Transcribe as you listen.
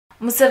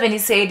Museveni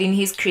said in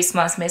his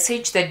Christmas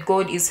message that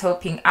God is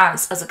helping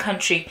us as a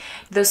country,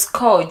 the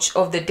scourge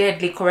of the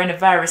deadly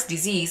coronavirus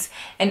disease,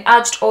 and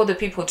urged all the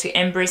people to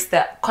embrace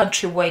the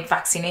countrywide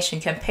vaccination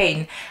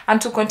campaign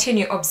and to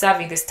continue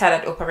observing the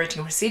standard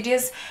operating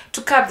procedures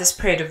to curb the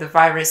spread of the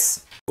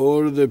virus.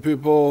 All the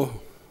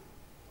people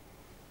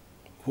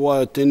who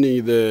are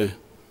attending the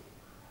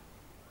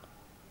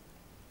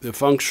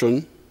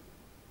function,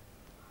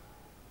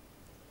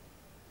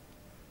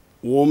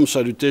 warm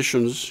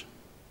salutations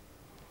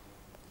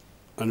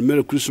and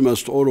Merry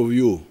Christmas to all of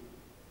you.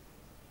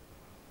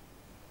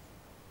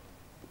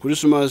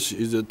 Christmas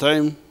is a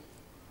time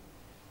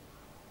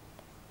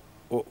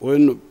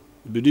when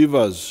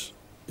believers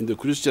in the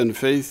Christian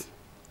faith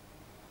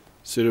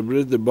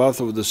celebrate the birth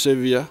of the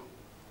Savior,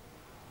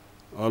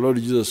 our Lord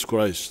Jesus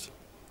Christ.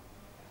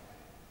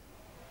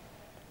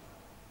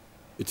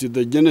 It is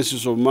the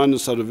genesis of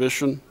man's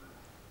salvation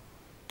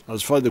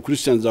as far as the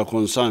Christians are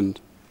concerned,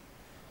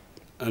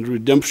 and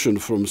redemption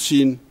from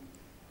sin,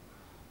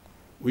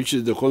 which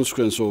is the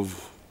consequence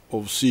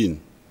of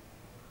sin.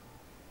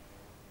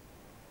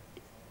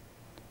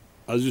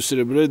 As you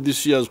celebrate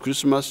this year's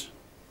Christmas,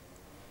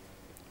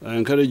 I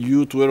encourage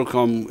you to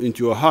welcome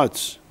into your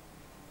hearts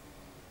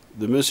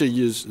the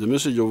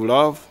message of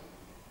love,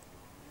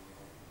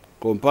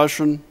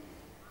 compassion,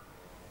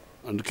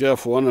 and care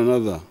for one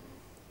another,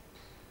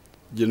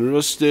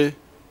 generosity,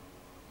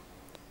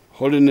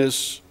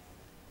 holiness,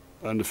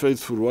 and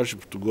faithful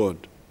worship to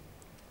God.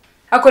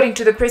 According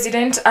to the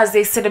president, as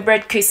they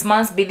celebrate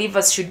Christmas,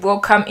 believers should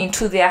welcome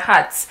into their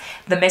hearts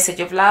the message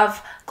of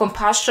love,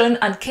 compassion,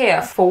 and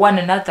care for one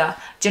another,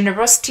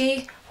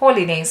 generosity,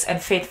 holiness,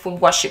 and faithful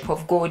worship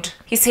of God.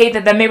 He said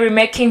that the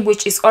merrymaking,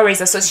 which is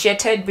always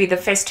associated with the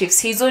festive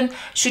season,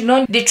 should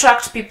not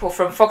detract people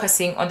from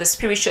focusing on the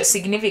spiritual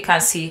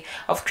significance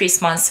of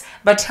Christmas,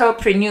 but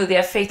help renew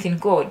their faith in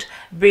God,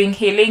 bring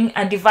healing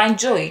and divine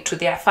joy to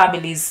their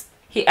families.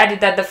 He added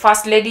that the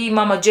First Lady,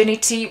 Mama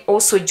Janity,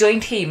 also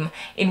joined him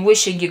in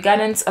wishing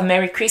Ugandans a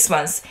Merry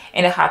Christmas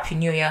and a Happy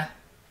New Year.